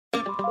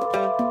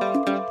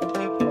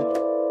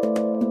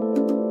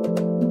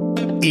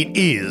It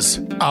is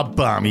a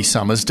balmy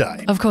summer's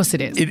day. Of course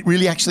it is. It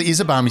really actually is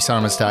a balmy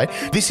summer's day.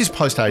 This is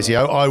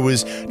post-ASIO. I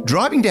was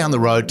driving down the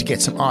road to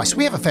get some ice.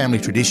 We have a family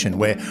tradition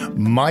where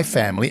my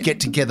family get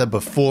together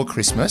before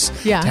Christmas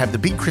to have the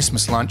big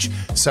Christmas lunch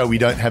so we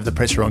don't have the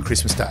pressure on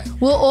Christmas Day.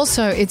 Well,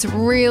 also, it's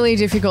really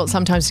difficult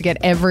sometimes to get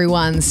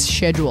everyone's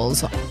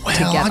schedules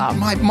together.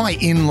 My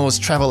in-laws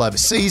travel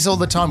overseas all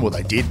the time. Well,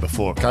 they did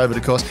before COVID,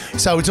 of course.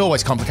 So it's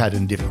always complicated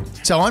and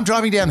difficult. So I'm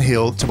driving down the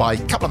hill to buy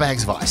a couple of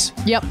bags of ice.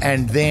 Yep.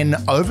 And then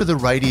over the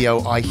radio,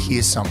 I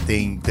hear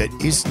something that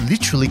is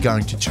literally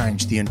going to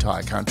change the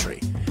entire country.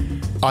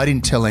 I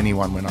didn't tell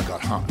anyone when I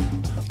got home.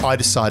 I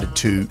decided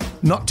to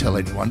not tell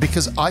anyone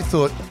because I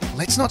thought,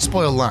 let's not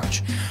spoil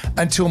lunch,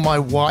 until my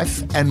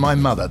wife and my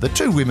mother, the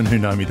two women who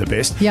know me the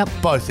best,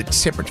 both at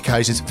separate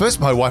occasions. First,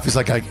 my wife was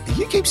like,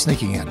 you keep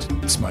sneaking out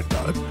to smoke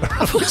dope,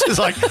 which is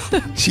like,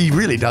 she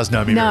really does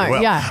know me very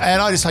well. Yeah.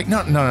 And I just like,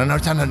 no.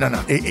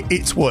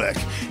 It's work.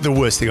 The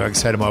worst thing I can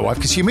say to my wife,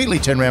 because she immediately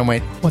turned around and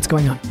went, what's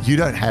going on? You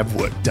don't have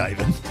work,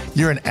 David.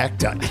 You're an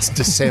actor. It's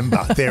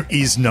December. There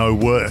is no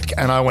work.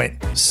 And I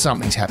went,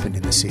 something's happened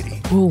in the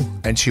city. Ooh.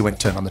 And she went,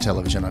 turn on the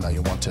television. I know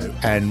you want to.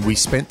 And we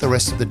spent the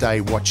rest of the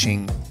day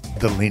watching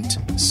the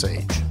Lindt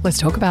siege. Let's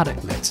talk about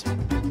it. Let's.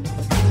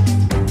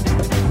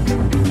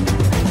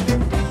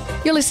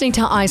 You're listening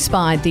to I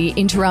Spied, the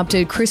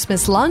interrupted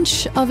Christmas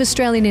lunch of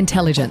Australian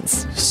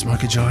intelligence.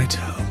 Smoke a joint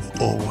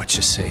or watch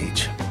a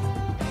siege.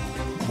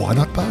 Why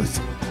not both?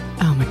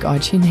 Oh my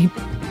God, you need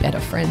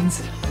better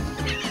friends.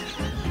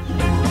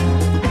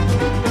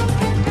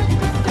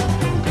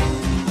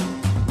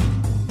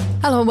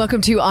 Hello and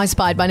welcome to I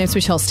Spied. My name's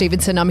Michelle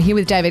Stevenson. I'm here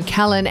with David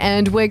Callan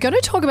and we're going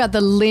to talk about the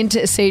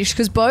Lindt siege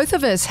because both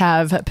of us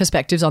have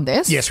perspectives on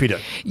this. Yes, we do.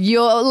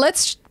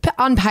 Let's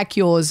unpack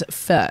yours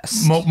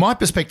first. My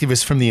perspective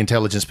is from the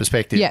intelligence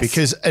perspective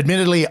because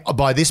admittedly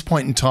by this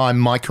point in time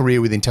my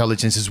career with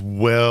intelligence is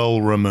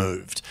well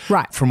removed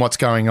from what's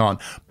going on.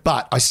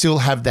 But I still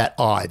have that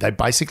eye. They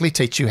basically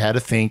teach you how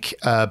to think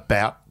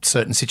about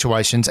certain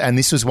situations. And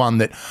this was one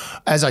that,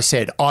 as I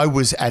said, I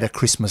was at a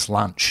Christmas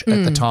lunch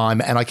at the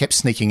time and I kept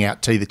sneaking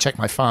out to either check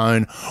my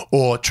phone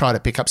or try to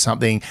pick up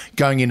something,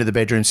 going into the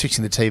bedroom,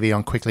 switching the TV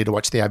on quickly to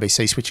watch the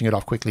ABC, switching it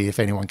off quickly if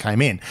anyone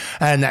came in.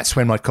 And that's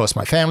when, of course,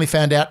 my family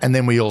found out and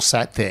then we all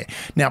sat there.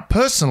 Now,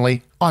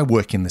 personally, I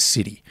work in the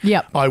city.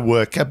 Yep. I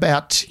work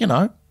about,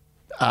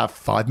 a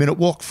 5-minute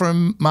walk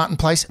from Martin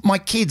Place. My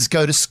kids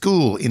go to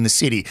school in the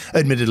city.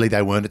 Admittedly,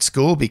 they weren't at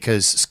school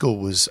because school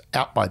was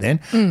out by then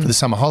for the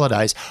summer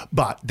holidays.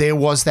 But there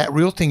was that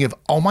real thing of,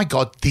 oh my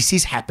God, this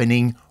is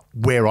happening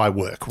where I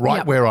work,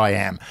 where I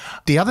am.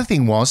 The other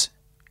thing was,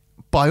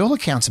 by all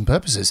accounts and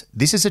purposes,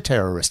 this is a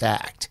terrorist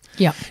act.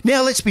 Yep.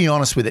 Now, let's be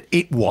honest with it.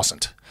 It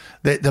wasn't.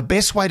 The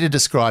best way to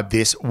describe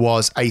this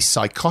was a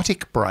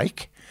psychotic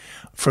break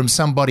from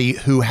somebody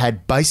who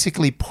had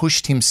basically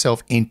pushed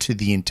himself into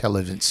the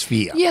intelligence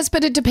sphere. Yes,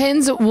 but it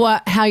depends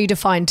how you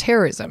define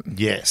terrorism.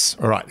 Yes,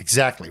 all right,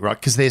 exactly, right,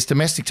 because there's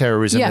domestic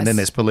terrorism and then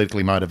there's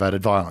politically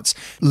motivated violence.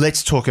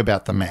 Let's talk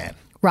about the man.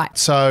 Right.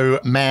 So,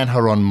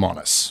 Manharon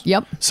Monis.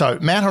 Yep. So,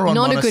 Manharon Monis.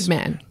 Not a good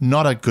man.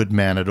 Not a good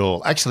man at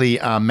all. Actually,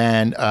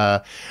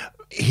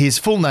 his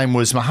full name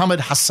was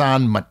Mohammed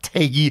Hassan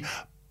Mategi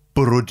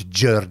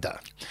Burudjerda.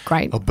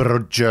 Great. Or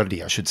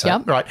Burudjerdi, I should say.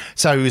 Yep. Right.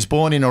 So he was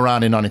born in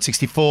Iran in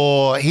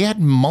 1964. He had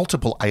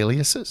multiple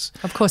aliases.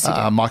 Of course he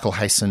did. Michael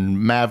Hassan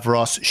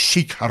Mavros,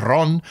 Sheikh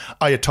Haron,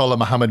 Ayatollah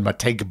Mohammed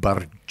Mateg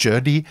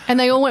Burudjerdi. And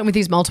they all went with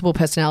these multiple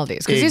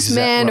personalities because this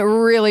man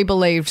really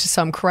believed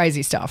some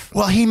crazy stuff.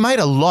 Well, he made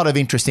a lot of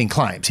interesting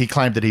claims. He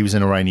claimed that he was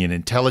an Iranian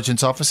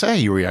intelligence officer.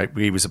 He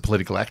was a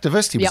political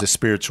activist. He was a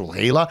spiritual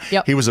healer.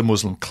 Yep. He was a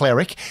Muslim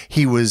cleric.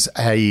 He was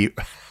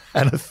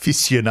an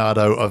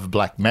aficionado of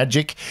black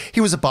magic. He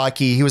was a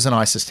bikie. He was an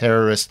ISIS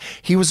terrorist.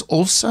 He was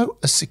also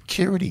a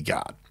security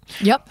guard.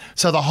 Yep.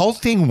 So the whole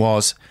thing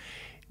was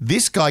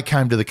this guy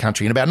came to the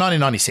country in about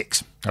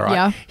 1996. All right.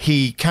 Yeah.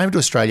 He came to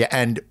Australia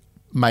and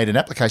made an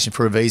application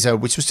for a visa,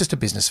 which was just a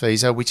business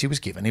visa, which he was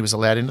given. He was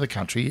allowed into the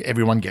country.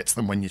 Everyone gets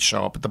them when you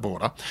show up at the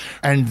border.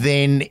 And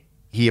then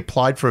he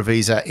applied for a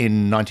visa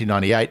in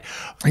 1998.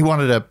 He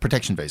wanted a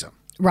protection visa.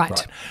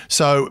 Right.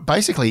 So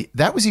basically,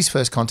 that was his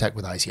first contact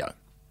with ASIO.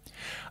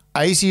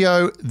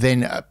 ASIO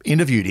then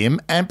interviewed him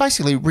and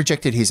basically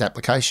rejected his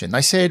application.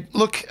 They said,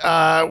 look,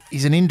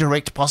 he's an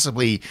indirect,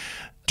 possibly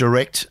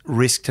direct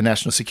risk to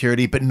national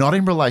security, but not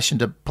in relation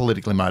to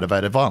politically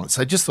motivated violence.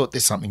 They just thought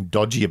there's something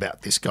dodgy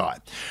about this guy.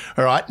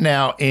 All right.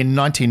 Now, in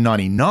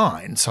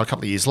 1999, so a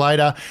couple of years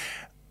later,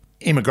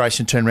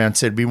 immigration turned around and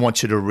said, we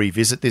want you to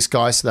revisit this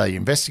guy. So they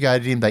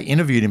investigated him, they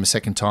interviewed him a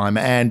second time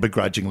and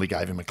begrudgingly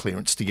gave him a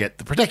clearance to get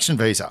the protection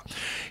visa.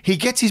 He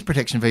gets his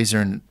protection visa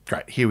and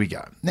great, here we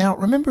go. Now,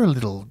 remember a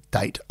little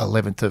date,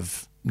 11th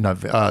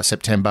of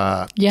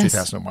September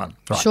 2001.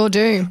 Right. Sure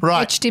do.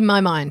 Right. Etched in my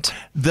mind.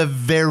 The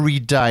very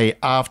day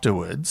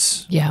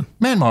afterwards,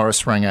 Man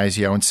Morris rang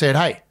ASIO and said,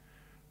 hey,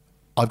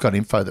 I've got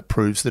info that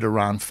proves that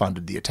Iran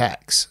funded the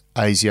attacks.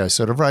 ASIO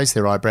sort of raised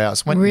their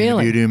eyebrows, went and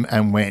interviewed him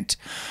and went,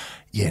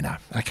 Yeah, no.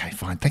 Okay,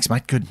 fine. Thanks,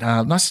 mate. Good.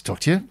 Nice to talk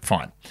to you.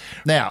 Fine.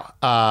 Now,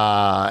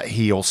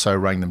 he also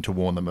rang them to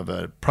warn them of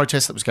a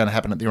protest that was going to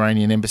happen at the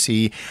Iranian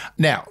embassy.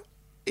 Now,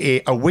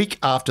 a week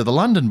after the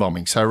London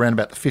bombing, so around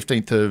about the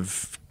 15th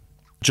of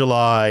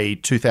July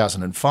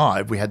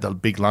 2005, we had the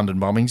big London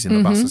bombings in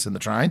the buses and the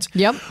trains.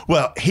 Yep.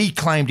 Well, he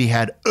claimed he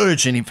had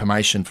urgent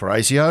information for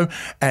ASIO,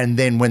 and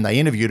then when they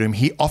interviewed him,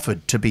 he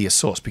offered to be a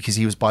source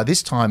because by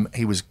this time,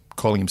 he was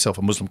calling himself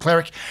a Muslim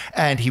cleric,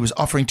 and he was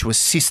offering to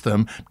assist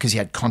them because he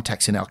had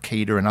contacts in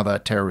Al-Qaeda and other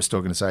terrorist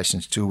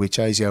organisations, to which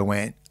ASIO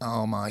went,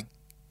 oh my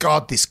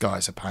God, this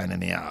guy's a pain in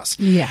the ass.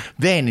 Yeah.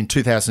 Then in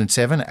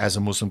 2007, as a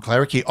Muslim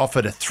cleric, he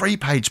offered a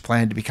 3-page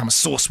plan to become a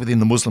source within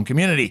the Muslim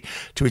community,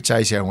 to which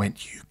ASIO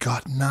went, you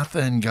got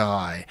nothing,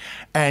 guy.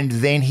 And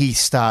then he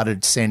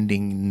started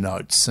sending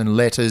notes and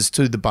letters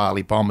to the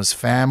Bali bombers'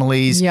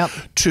 families,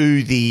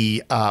 to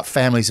the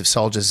families of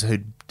soldiers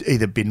who'd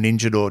either been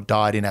injured or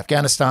died in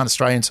Afghanistan,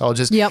 Australian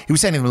soldiers. He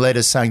was sending them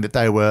letters saying that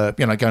they were,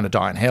 going to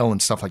die in hell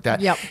and stuff like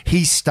that.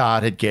 He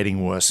started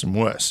getting worse and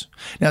worse.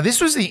 Now,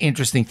 this was the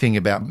interesting thing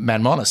about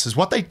Manmonis, is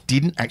what they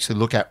didn't actually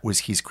look at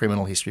was his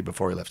criminal history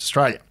before he left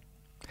Australia.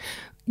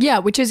 Yeah,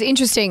 which is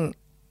interesting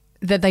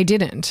that they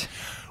didn't.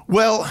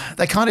 Well,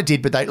 they kind of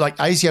did, but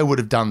ASIO would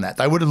have done that.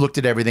 They would have looked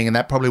at everything, and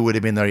that probably would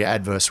have been the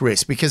adverse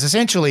risk, because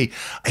essentially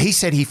he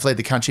said he fled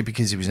the country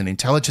because he was an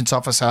intelligence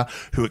officer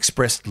who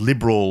expressed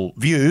liberal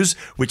views,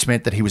 which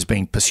meant that he was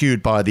being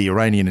pursued by the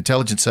Iranian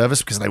intelligence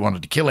service because they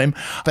wanted to kill him.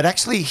 But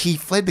actually, he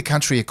fled the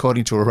country,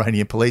 according to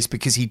Iranian police,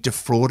 because he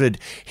defrauded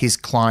his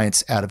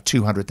clients out of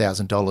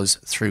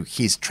 $200,000 through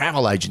his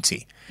travel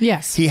agency.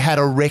 Yes. He had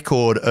a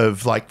record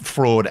of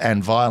fraud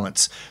and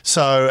violence.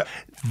 So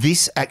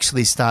this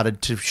actually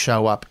started to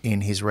show up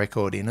in his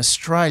record in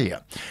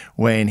Australia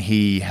when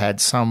he had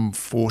some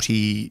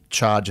 40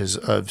 charges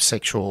of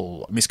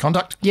sexual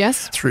misconduct.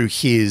 Yes. Through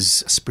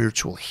his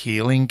spiritual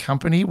healing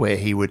company, where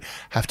he would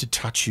have to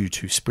touch you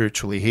to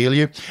spiritually heal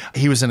you.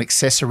 He was an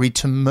accessory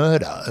to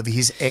murder of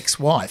his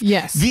ex-wife.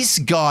 Yes. This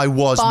guy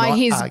was by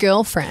his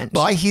girlfriend.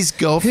 By his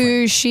girlfriend.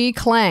 Who she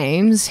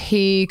claims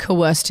he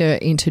coerced her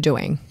into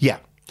doing. Yeah.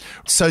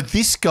 So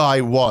this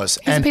guy was...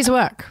 He's a piece of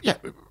work. Yeah.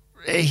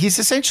 He's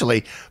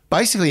basically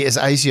as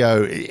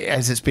ASIO,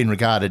 as it's been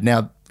regarded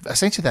now,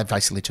 essentially they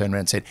basically turned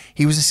around and said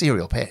he was a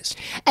serial pest.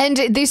 And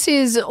this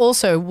is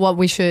also what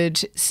we should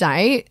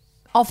say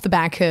off the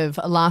back of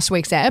last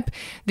week's app.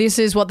 This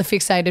is what the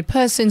Fixated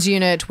Persons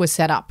Unit was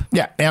set up.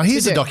 Yeah. Now,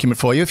 here's a document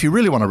for you. If you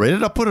really want to read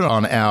it, I'll put it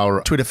on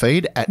our Twitter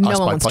feed at No Ice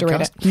one Bike wants Podcast. to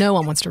read it. No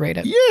one wants to read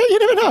it. Yeah, you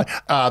never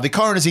know. The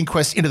coroner's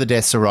inquest into the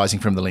deaths arising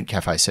from the Lindt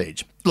Cafe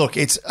siege. Look,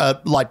 it's a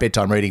light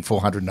bedtime reading,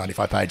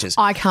 495 pages.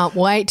 I can't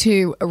wait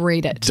to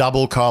read it.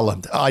 Double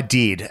columned. I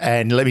did.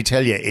 And let me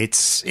tell you,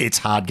 it's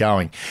hard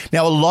going.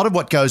 Now, a lot of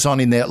what goes on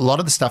in there, a lot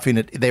of the stuff in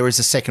it, there is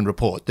a second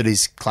report that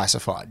is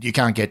classified. You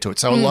can't get to it.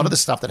 So a lot of the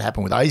stuff that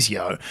happened with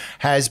ASIO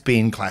has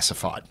been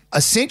classified.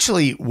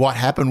 Essentially, what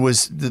happened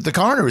was the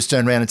coroner has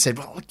turned around and said,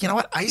 well, you know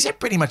what? ASIO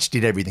pretty much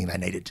did everything they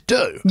needed to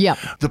do. Yeah.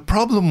 The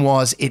problem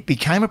was it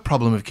became a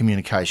problem of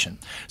communication.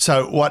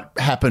 So what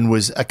happened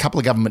was a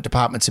couple of government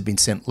departments had been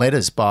sent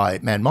letters by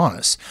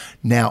Manmonis.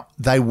 Now,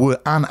 they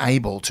were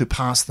unable to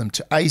pass them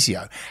to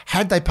ASIO.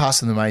 Had they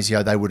passed them to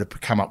ASIO, they would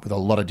have come up with a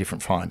lot of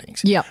different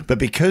findings. Yeah. But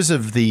because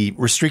of the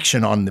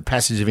restriction on the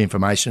passage of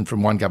information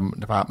from one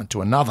government department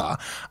to another,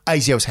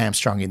 ASIO was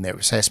hamstrung in their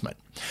assessment.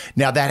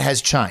 Now, that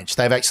has changed.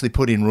 They've actually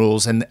put in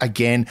rules, and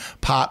again,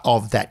 part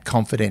of that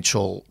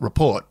confidential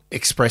report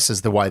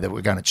expresses the way that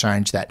we're going to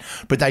change that.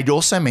 But they'd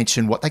also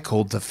mentioned what they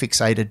called the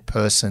Fixated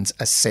Persons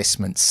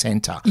Assessment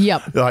Centre.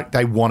 Yep. Like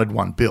they wanted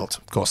one built.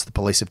 Of course, the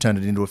police have turned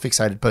it into a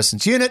Fixated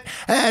Persons Unit,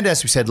 and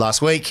as we said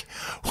last week,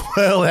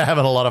 well, they're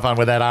having a lot of fun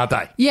with that, aren't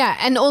they? Yeah,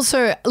 and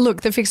also,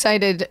 look, the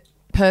Fixated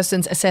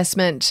Persons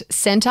Assessment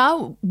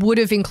Centre would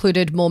have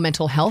included more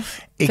mental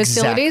health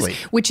facilities,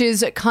 which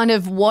is kind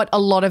of what a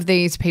lot of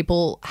these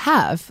people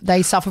have.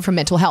 They suffer from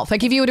mental health.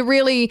 Like if you were to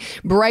really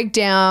break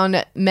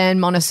down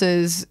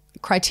Manmonis's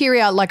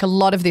criteria, like a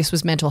lot of this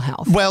was mental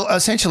health. Well,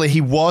 essentially,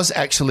 he was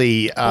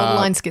actually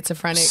borderline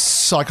schizophrenic,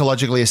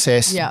 psychologically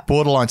assessed,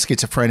 borderline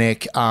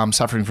schizophrenic,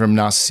 suffering from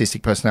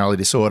narcissistic personality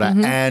disorder,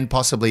 and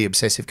possibly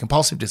obsessive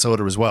compulsive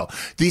disorder as well.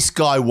 This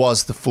guy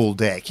was the full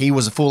deck. He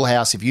was a full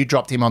house. If you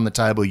dropped him on the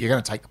table, you're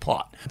going to take the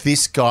pot.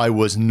 This guy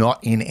was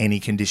not in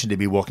any condition to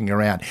be walking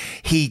around.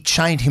 He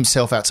chained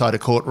himself outside a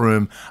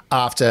courtroom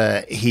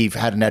after he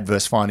had an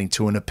adverse finding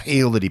to an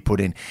appeal that he put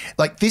in.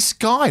 Like this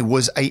guy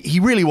he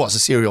really was a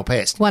serial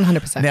pest.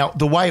 100%. Now,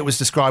 the way it was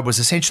described was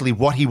essentially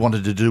what he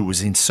wanted to do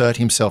was insert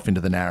himself into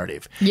the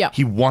narrative. Yeah.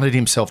 He wanted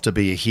himself to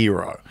be a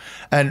hero.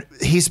 And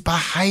his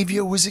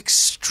behaviour was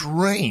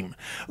extreme.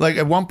 Like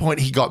at one point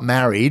he got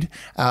married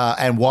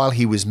and while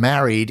he was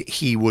married,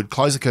 he would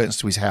close the curtains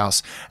to his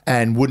house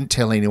and wouldn't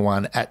tell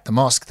anyone at the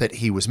mosque that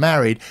he was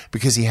married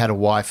because he had a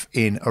wife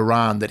in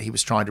Iran that he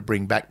was trying to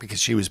bring back because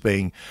she was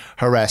being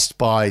harassed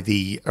by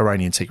the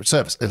Iranian Secret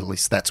Service. At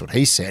least that's what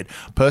he said.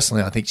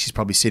 Personally, I think she's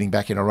probably sitting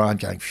back in Iran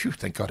going, phew,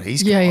 thank God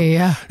he's gone.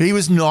 Yeah. He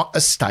was not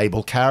a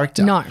stable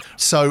character. No.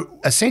 So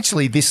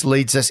essentially this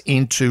leads us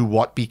into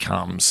what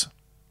becomes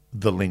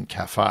the Lindt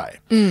Cafe.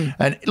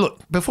 And look,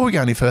 before we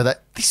go any further,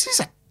 this is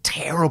a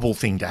terrible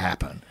thing to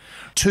happen.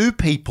 2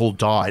 people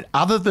died.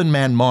 Other than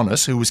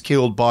Manmonis, who was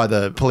killed by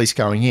the police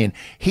going in,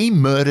 he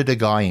murdered a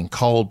guy in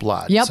cold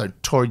blood. Yep. So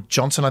Tori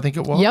Johnson, I think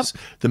it was, Yep.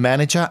 the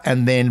manager.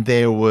 And then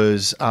there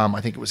was, I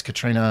think it was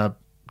Katrina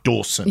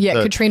Dawson.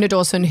 Yeah, Katrina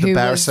Dawson, who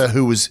barrister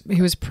was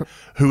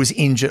who was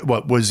injured,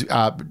 was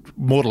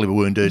mortally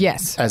wounded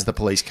Yes. as the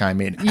police came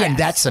in. Yes. And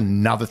that's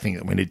another thing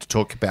that we need to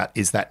talk about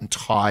is that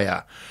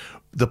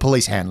the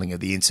police handling of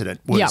the incident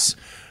was...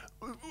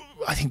 Yep.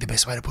 I think the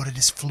best way to put it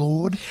is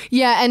flawed.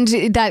 Yeah, and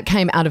that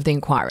came out of the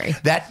inquiry.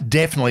 That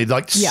definitely,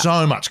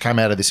 so much came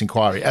out of this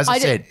inquiry. As I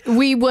said,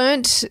 we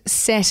weren't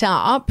set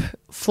up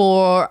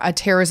for a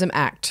terrorism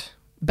act,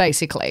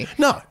 basically.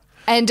 No.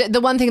 And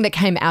the one thing that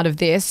came out of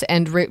this,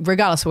 and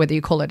regardless of whether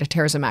you call it a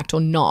terrorism act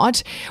or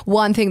not,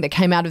 one thing that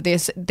came out of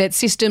this, that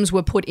systems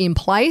were put in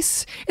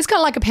place. It's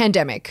kind of like a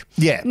pandemic.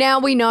 Yeah. Now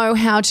we know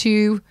how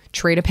to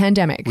treat a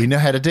pandemic. We know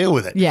how to deal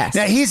with it. Yes.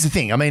 Now, here's the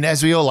thing. I mean,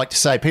 as we all like to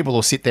say, people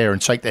will sit there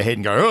and shake their head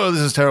and go, oh,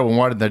 this is terrible. And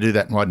why didn't they do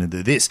that? And why didn't they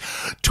do this?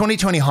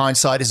 2020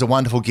 hindsight is a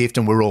wonderful gift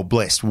and we're all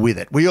blessed with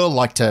it. We all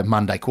like to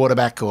Monday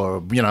quarterback or,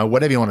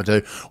 whatever you want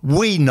to do.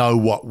 We know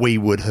what we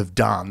would have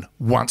done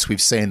once we've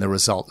seen the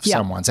result of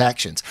someone's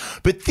actions.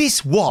 But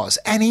this was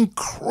an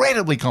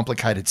incredibly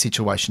complicated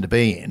situation to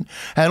be in.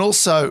 And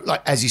also,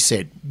 as you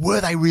said,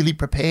 were they really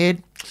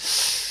prepared?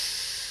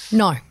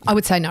 No, I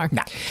would say no.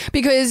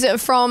 Because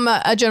from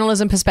a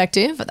journalism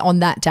perspective on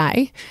that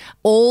day,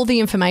 all the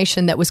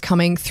information that was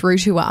coming through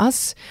to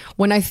us,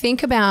 when I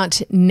think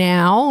about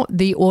now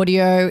the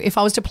audio, if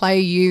I was to play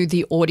you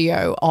the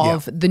audio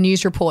of the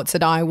news reports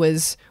that I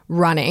was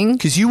running.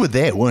 Because you were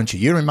there, weren't you?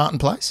 You were in Martin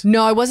Place?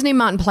 No, I wasn't in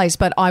Martin Place,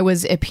 but I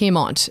was at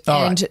Piermont.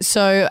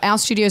 So our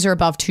studios are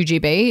above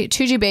 2GB.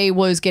 2GB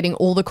was getting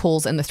all the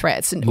calls and the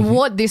threats. And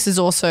what this has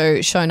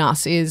also shown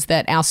us is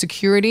that our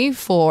security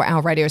for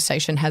our radio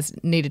station has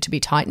needed to be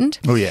tightened.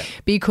 Oh, yeah.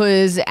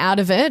 Because out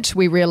of it,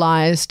 we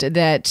realised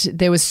that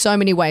there was so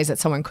many ways that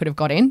someone could have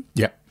got in.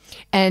 Yep.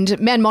 And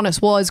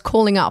Manmonis was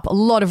calling up a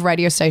lot of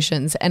radio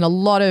stations and a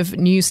lot of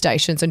news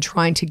stations and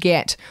trying to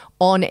get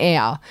on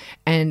air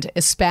and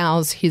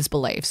espouse his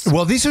beliefs.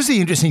 Well, this was the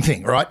interesting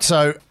thing, right?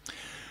 So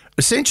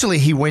essentially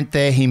he went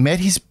there, he met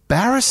his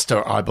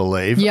barrister, I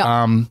believe,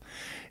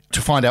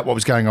 to find out what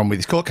was going on with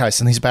his court case.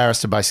 And his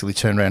barrister basically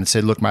turned around and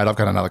said, look, mate, I've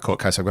got another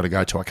court case I've got to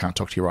go to. I can't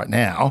talk to you right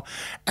now.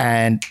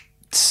 And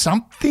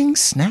something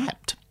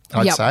snapped.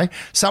 I'd say.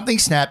 Something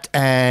snapped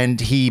and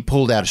he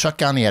pulled out a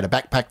shotgun. He had a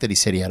backpack that he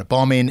said he had a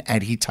bomb in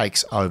and he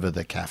takes over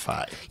the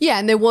cafe. Yeah,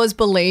 and there was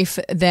belief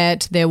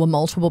that there were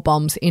multiple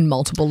bombs in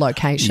multiple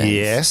locations.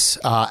 Yes.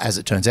 As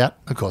it turns out,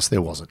 of course,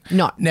 there wasn't.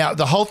 No. Now,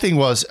 the whole thing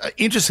was,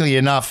 interestingly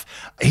enough,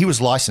 he was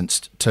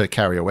licensed to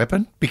carry a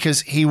weapon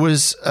because he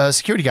was a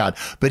security guard,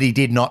 but he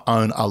did not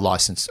own a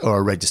license or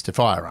a registered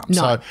firearm.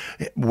 No.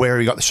 So where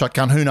he got the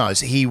shotgun, who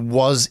knows? He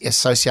was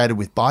associated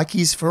with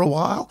bikies for a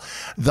while,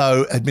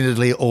 though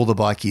admittedly all the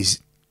bikies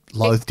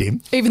loathed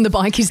him. Even the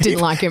bikies didn't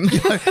like him.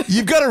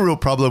 You've got a real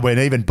problem when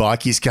even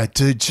bikies go,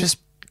 dude, just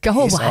go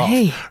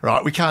away. Off.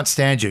 Right, we can't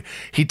stand you.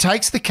 He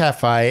takes the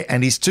cafe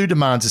and his 2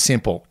 demands are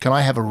simple. Can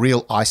I have a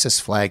real ISIS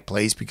flag,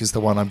 please? Because the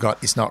one I've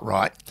got is not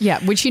right. Yeah,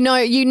 which you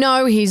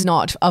know he's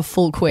not a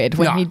full quid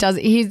when he does.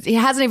 He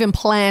hasn't even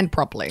planned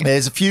properly.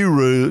 There's a few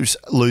roofs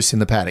loose in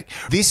the paddock.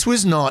 This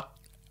was not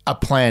a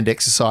planned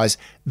exercise.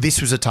 This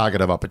was a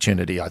target of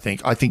opportunity, I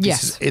think.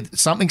 Yes.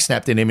 Something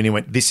snapped in him and he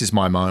went, this is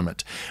my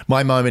moment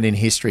in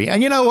history.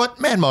 And you know what?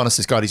 Manmonis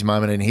has got his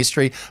moment in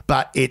history,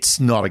 but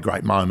it's not a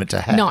great moment to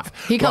have. No,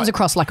 he comes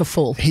across like a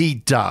fool. He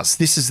does.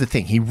 This is the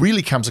thing. He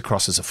really comes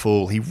across as a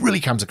fool. He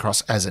really comes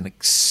across as an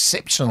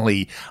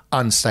exceptionally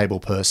unstable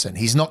person.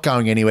 He's not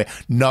going anywhere.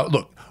 No,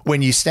 look,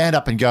 when you stand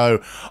up and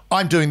go,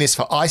 I'm doing this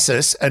for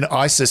ISIS, and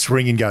ISIS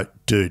ring and go,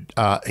 dude,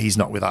 he's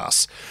not with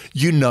us.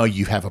 You know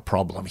you have a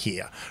problem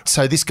here.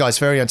 So this guy's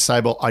very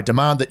unstable. I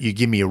demand that you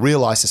give me a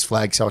real ISIS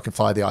flag so I can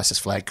fly the ISIS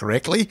flag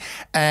correctly,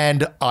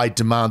 and I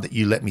demand that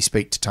you let me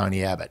speak to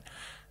Tony Abbott.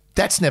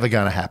 That's never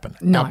going to happen.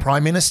 No. Our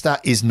Prime Minister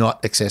is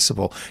not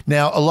accessible.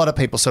 Now, a lot of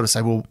people sort of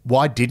say, well,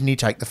 why didn't he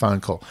take the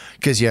phone call?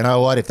 Because you know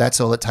what? If that's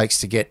all it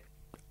takes to get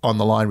on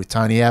the line with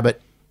Tony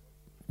Abbott,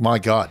 my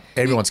God,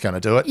 everyone's going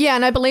to do it. Yeah,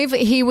 and I believe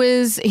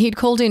he'd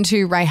called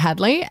into Ray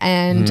Hadley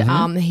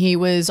and he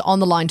was on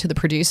the line to the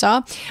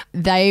producer.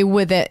 They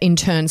were there in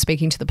turn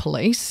speaking to the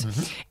police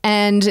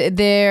and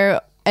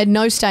at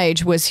no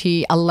stage was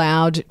he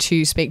allowed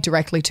to speak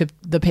directly to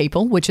the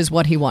people, which is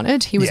what he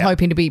wanted. He was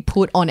hoping to be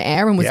put on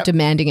air and was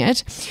demanding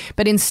it.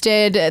 But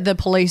instead, the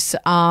police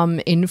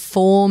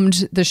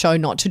informed the show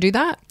not to do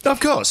that. Of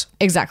course.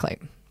 Exactly.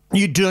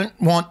 You don't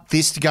want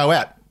this to go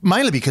out,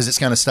 mainly because it's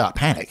going to start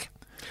panic.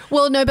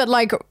 Well, no, but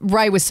like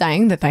Ray was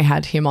saying that they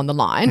had him on the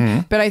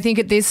line. But I think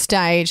at this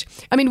stage,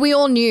 I mean, we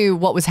all knew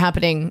what was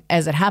happening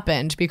as it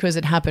happened because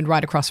it happened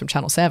right across from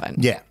Channel 7.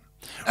 Yeah.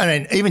 I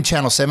mean, even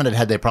Channel 7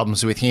 had their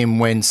problems with him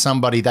when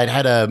they'd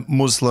had a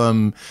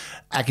Muslim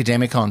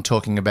academic on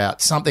talking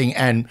about something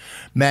and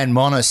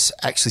Manmonis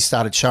actually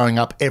started showing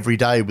up every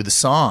day with a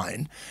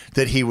sign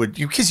that he would,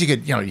 because you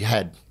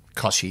had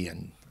Koshy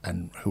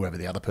and whoever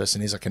the other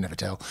person is, I can never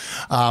tell.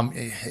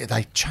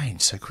 They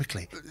change so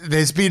quickly.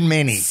 There's been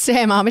many.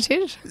 Sam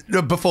Armitage?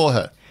 Before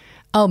her.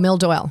 Oh, Mel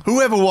Doyle.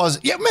 Whoever was,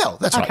 Mel,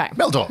 that's Okay. right,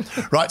 Mel Doyle.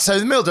 Right,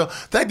 so Mel Doyle,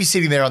 they'd be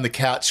sitting there on the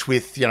couch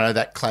with,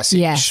 that classic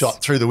Yes.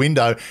 shot through the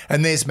window,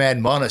 and there's Mad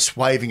Monis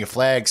waving a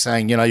flag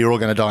saying, you're all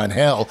going to die in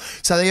hell.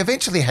 So they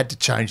eventually had to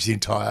change the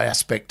entire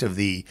aspect of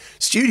the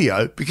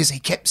studio because he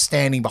kept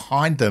standing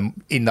behind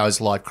them in those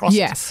live crosses.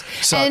 Yes.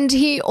 So, And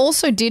he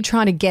also did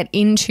try to get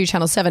into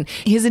Channel 7.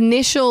 His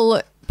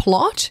initial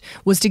plot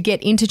was to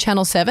get into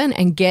Channel 7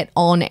 and get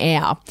on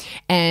air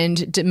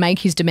and to make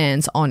his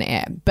demands on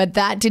air. But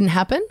that didn't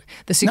happen.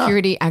 The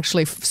security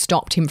actually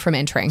stopped him from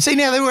entering. See,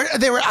 now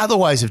there were other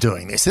ways of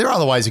doing this. There are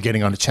other ways of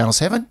getting onto Channel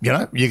 7.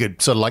 You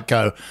could sort of like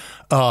go,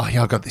 oh,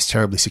 I've got this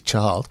terribly sick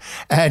child,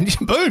 and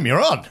boom,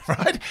 you're on,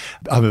 right?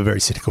 I'm a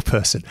very cynical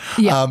person.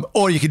 Yeah.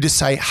 Or you could just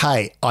say,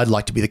 hey, I'd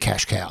like to be the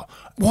cash cow.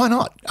 Why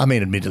not? I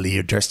mean, admittedly,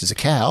 you're dressed as a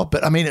cow,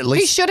 but I mean, at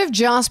least... He should have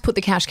just put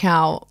the cash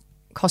cow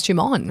costume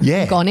on,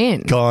 Yeah. gone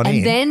in, Gone and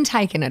in. then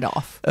taken it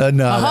off.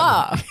 No.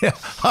 Aha. Yeah.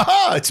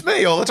 Aha, it's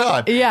me all the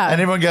time. Yeah.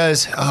 And everyone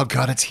goes, oh,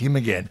 God, it's him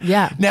again.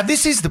 Yeah. Now,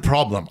 this is the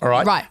problem, all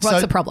right? Right.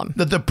 What's the problem?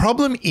 The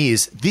problem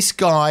is this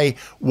guy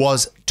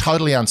was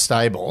totally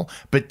unstable,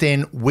 but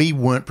then we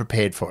weren't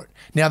prepared for it.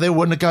 Now, there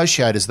were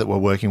negotiators that were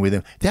working with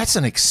him. That's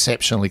an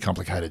exceptionally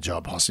complicated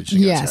job, hostage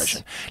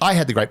negotiation. Yes. I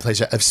had the great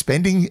pleasure of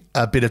spending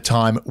a bit of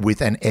time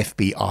with an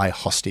FBI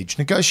hostage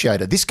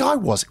negotiator. This guy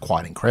was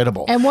quite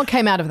incredible. And what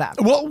came out of that?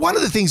 Well, one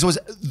of the things was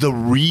the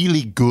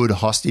really good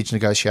hostage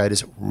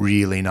negotiators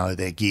really know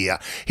their gear.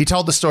 He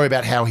told the story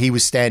about how he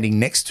was standing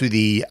next to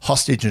the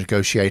hostage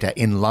negotiator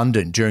in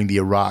London during the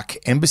Iraq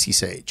embassy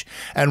siege.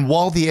 And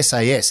while the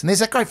SAS, and there's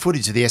that great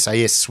footage of the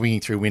SAS swinging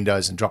through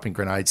windows and dropping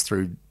grenades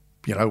through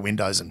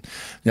windows and,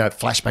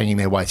 flashbanging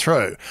their way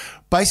through.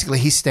 Basically,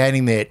 he's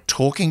standing there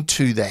talking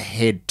to the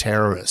head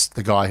terrorist,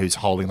 the guy who's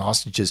holding the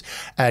hostages.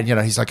 And,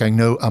 he's like going,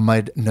 no,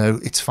 Ahmed, no,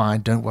 it's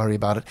fine. Don't worry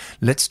about it.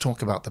 Let's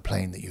talk about the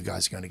plane that you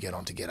guys are going to get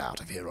on to get out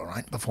of here, all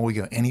right? Before we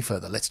go any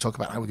further, let's talk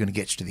about how we're going to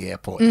get you to the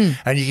airport.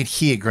 And you can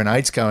hear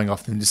grenades going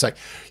off and just like,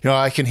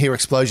 I can hear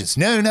explosions.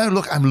 No,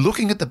 look, I'm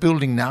looking at the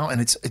building now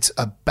and it's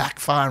a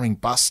backfiring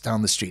bus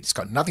down the street. It's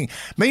got nothing.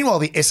 Meanwhile,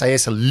 the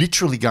SAS are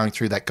literally going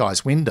through that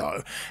guy's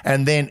window.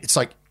 And then it's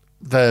like,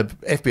 the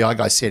FBI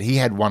guy said he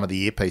had one of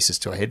the earpieces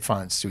to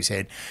headphones to his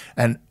head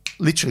and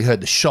literally heard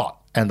the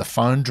shot and the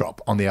phone drop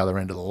on the other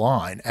end of the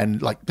line.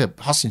 And like the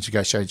hostage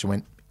negotiator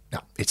went, no,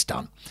 it's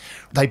done.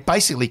 They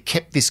basically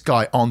kept this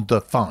guy on the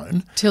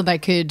phone. Till they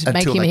could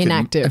make him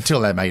inactive.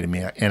 Until they made him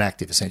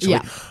inactive, essentially.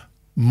 Yeah.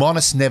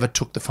 Monis never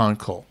took the phone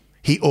call.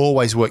 He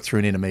always worked through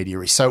an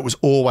intermediary, so it was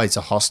always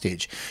a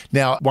hostage.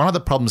 Now, one of the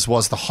problems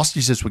was the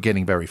hostages were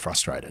getting very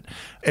frustrated.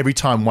 Every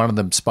time one of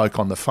them spoke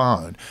on the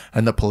phone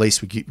and the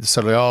police would get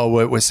sort of,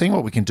 we're seeing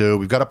what we can do,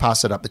 we've got to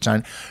pass it up the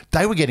chain,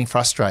 they were getting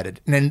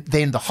frustrated. And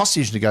then the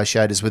hostage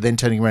negotiators were then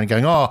turning around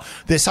and going,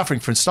 they're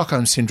suffering from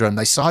Stockholm Syndrome,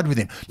 they side with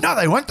him. No,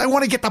 they won't. They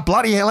want to get the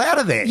bloody hell out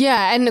of there.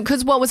 Yeah, and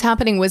because what was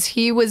happening was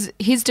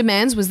his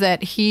demands was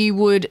that he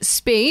would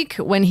speak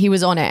when he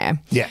was on air.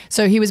 Yeah.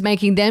 So he was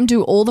making them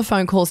do all the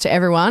phone calls to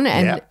everyone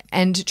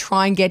and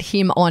try and get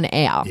him on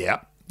air.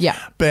 Yeah. Yeah.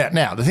 But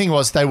now, the thing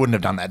was, they wouldn't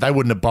have done that. They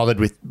wouldn't have bothered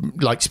with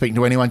speaking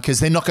to anyone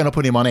because they're not going to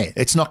put him on air.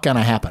 It's not going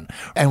to happen.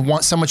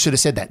 And someone should have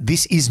said that.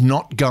 This is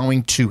not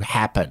going to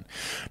happen.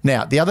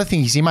 Now, the other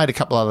thing is he made a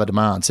couple of other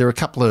demands. There were a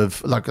couple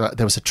of,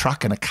 there was a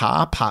truck and a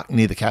car parked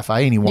near the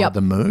cafe and he wanted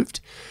them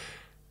moved.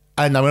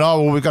 And they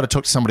went, we've got to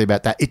talk to somebody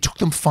about that. It took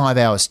them 5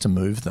 hours to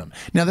move them.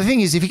 Now, the thing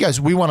is, if he goes,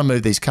 we want to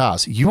move these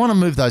cars, you want to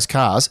move those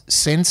cars,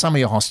 send some of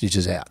your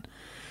hostages out.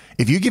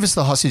 If you give us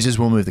the hostages,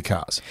 we'll move the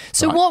cars.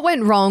 So what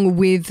went wrong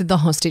with the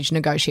hostage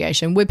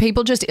negotiation? Were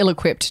people just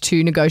ill-equipped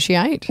to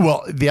negotiate?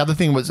 Well, the other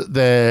thing was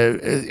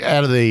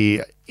out of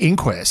the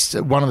inquest,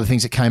 one of the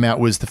things that came out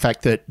was the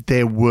fact that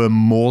there were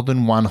more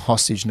than one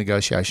hostage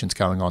negotiations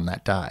going on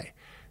that day.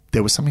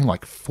 There was something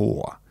like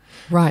 4.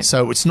 Right.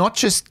 So it's not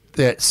just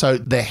that. So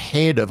the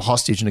head of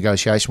hostage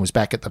negotiation was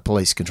back at the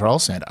police control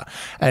centre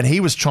and he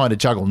was trying to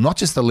juggle not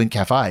just the Lindt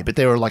Cafe, but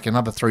there were like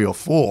another 3 or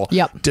 4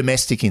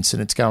 domestic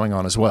incidents going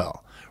on as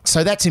well.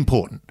 So that's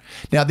important.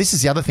 Now, this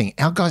is the other thing.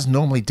 Our guys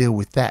normally deal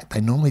with that. They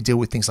normally deal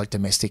with things like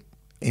domestic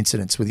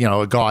incidents with,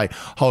 a guy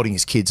holding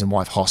his kids and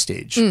wife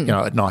hostage,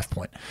 at knife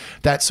point,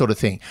 that sort of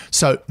thing.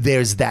 So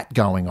there's that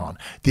going on.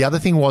 The other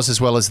thing was,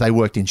 as well as they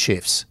worked in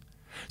shifts.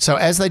 So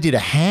as they did a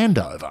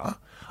handover,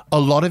 a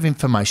lot of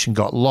information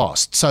got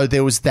lost. So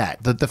there was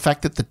that, the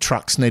fact that the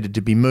trucks needed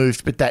to be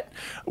moved, but that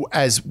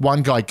as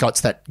one guy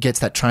gets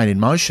that train in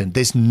motion,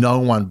 there's no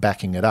one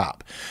backing it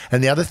up.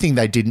 And the other thing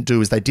they didn't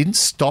do is they didn't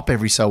stop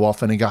every so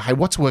often and go, hey,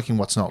 what's working,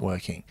 what's not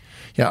working?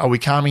 Are we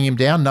calming him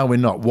down? No, we're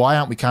not. Why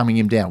aren't we calming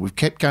him down? We've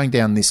kept going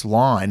down this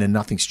line and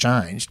nothing's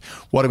changed.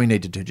 What do we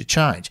need to do to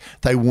change?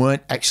 They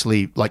weren't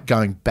actually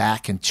going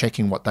back and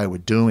checking what they were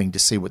doing to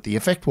see what the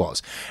effect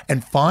was.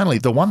 And finally,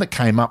 the one that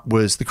came up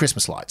was the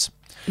Christmas lights.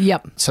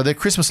 Yep. So there are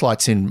Christmas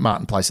lights in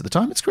Martin Place at the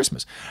time. It's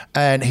Christmas.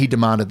 And he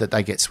demanded that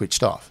they get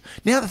switched off.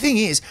 Now, the thing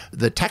is,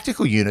 the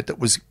tactical unit that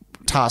was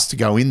tasked to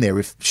go in there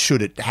if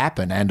should it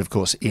happen, and of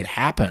course it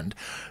happened.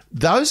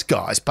 Those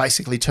guys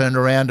basically turned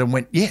around and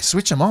went, yeah,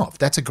 switch them off.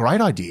 That's a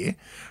great idea.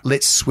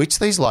 Let's switch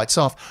these lights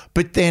off.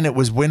 But then it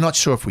was, we're not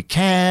sure if we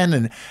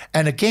can.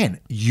 And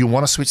again, you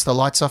want to switch the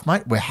lights off,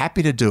 mate? We're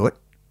happy to do it.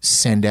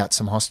 Send out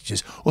some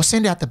hostages or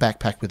send out the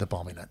backpack with a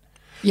bomb in it.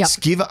 Yep.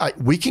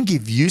 We can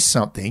give you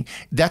something.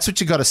 That's what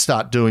you got to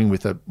start doing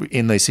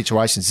in these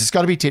situations. It's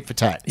got to be tit for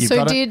tat.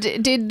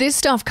 Did this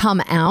stuff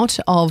come out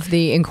of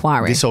the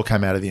inquiry? This all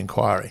came out of the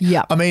inquiry.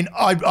 Yeah. I mean,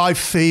 I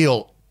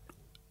feel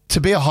to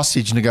be a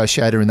hostage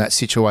negotiator in that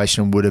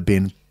situation would have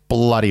been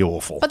bloody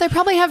awful. But they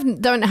probably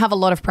don't have a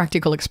lot of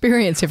practical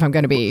experience, if I'm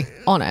going to be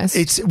honest.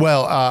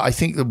 I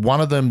think that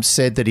one of them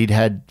said that he'd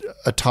had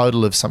a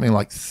total of something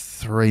like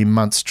 3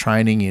 months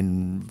training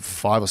in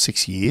 5 or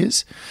 6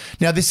 years.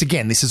 Now, this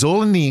is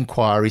all in the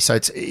inquiry, so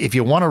if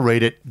you want to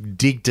read it,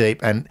 dig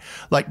deep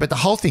but the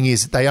whole thing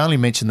is they only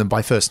mention them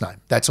by first name.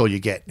 That's all you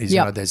get.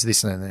 There's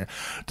this and that.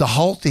 The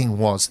whole thing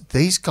was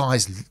these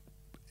guys,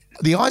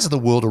 the eyes of the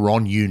world are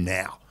on you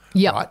now.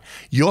 Yeah, right?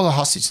 You're the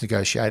hostage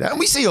negotiator. And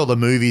we see all the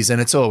movies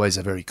and it's always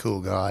a very cool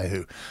guy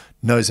who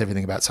knows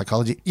everything about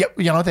psychology. Yep,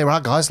 there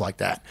are guys like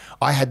that.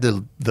 I had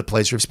the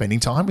pleasure of spending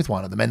time with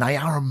one of them and they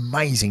are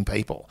amazing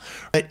people.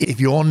 But if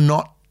you're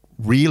not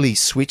really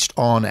switched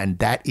on and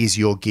that is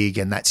your gig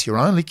and that's your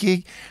only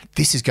gig,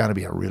 this is going to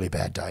be a really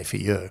bad day for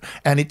you.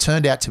 And it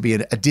turned out to be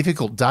a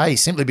difficult day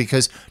simply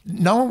because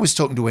no one was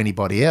talking to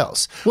anybody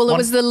else. Well, it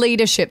was the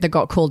leadership that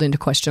got called into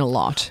question a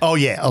lot. Oh,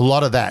 yeah, a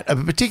lot of that,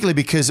 particularly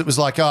because it was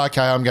like, oh,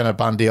 okay, I'm going to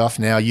Bundy off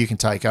now, you can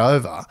take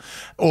over.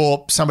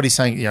 Or somebody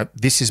saying,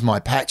 this is my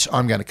patch,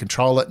 I'm going to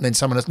control it. And then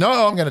someone else,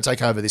 no, I'm going to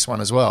take over this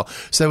one as well.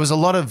 So there was a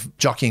lot of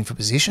jockeying for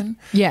position.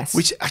 Yes.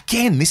 Which,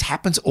 again, this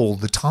happens all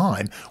the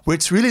time, where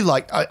it's really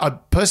like,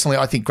 personally,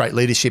 I think great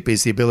leadership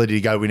is the ability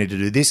to go, we need to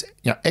do this,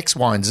 X,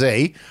 Y, and Z.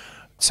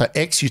 So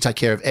X, you take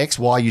care of X,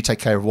 Y, you take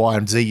care of Y,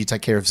 and Z, you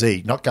take care of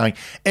Z. Not going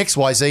X,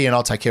 Y, Z, and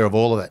I'll take care of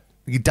all of it.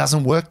 It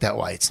doesn't work that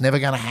way. It's never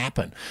going to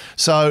happen.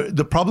 So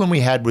the problem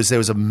we had was there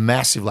was a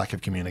massive lack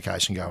of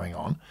communication going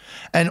on.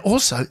 And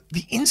also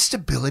the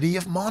instability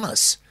of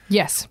Monis.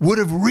 Yes. Would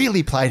have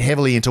really played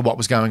heavily into what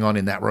was going on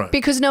in that room.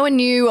 Because no one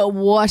knew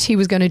what he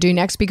was going to do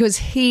next because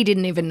he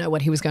didn't even know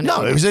what he was going to do.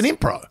 No, it was an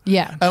impro.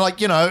 Yeah.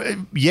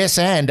 And yes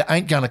and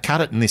ain't going to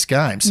cut it in this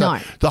game. So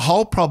the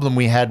whole problem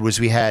we had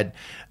was we had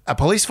a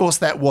police force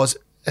that was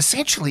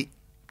essentially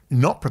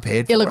not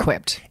prepared for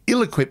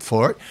Ill-equipped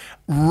for it,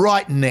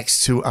 right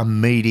next to a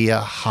media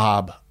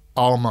hub.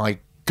 Oh, my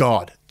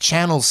God.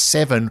 Channel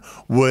 7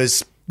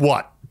 was,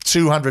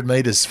 200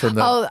 metres from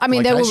the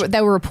location.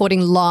 They were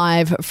reporting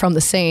live from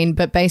the scene,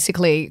 but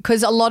basically,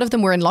 because a lot of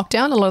them were in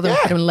lockdown, a lot of them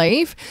had to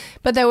leave,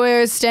 but they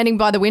were standing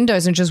by the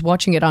windows and just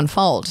watching it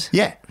unfold.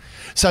 Yeah.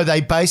 So they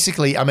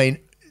basically,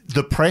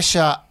 the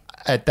pressure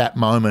at that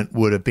moment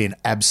would have been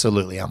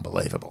absolutely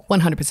unbelievable.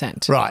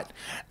 100%. Right.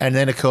 And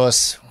then, of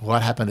course,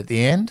 what happened at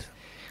the end?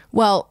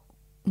 Well,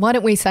 why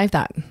don't we save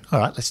that? All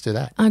right, let's do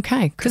that.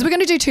 Okay, because we're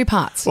going to do 2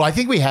 parts. Well, I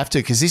think we have to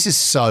because this is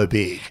so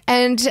big.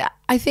 And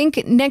I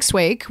think next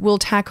week we'll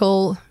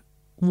tackle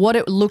what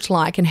it looked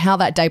like and how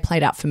that day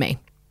played out for me.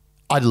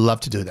 I'd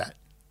love to do that.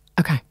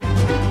 Okay.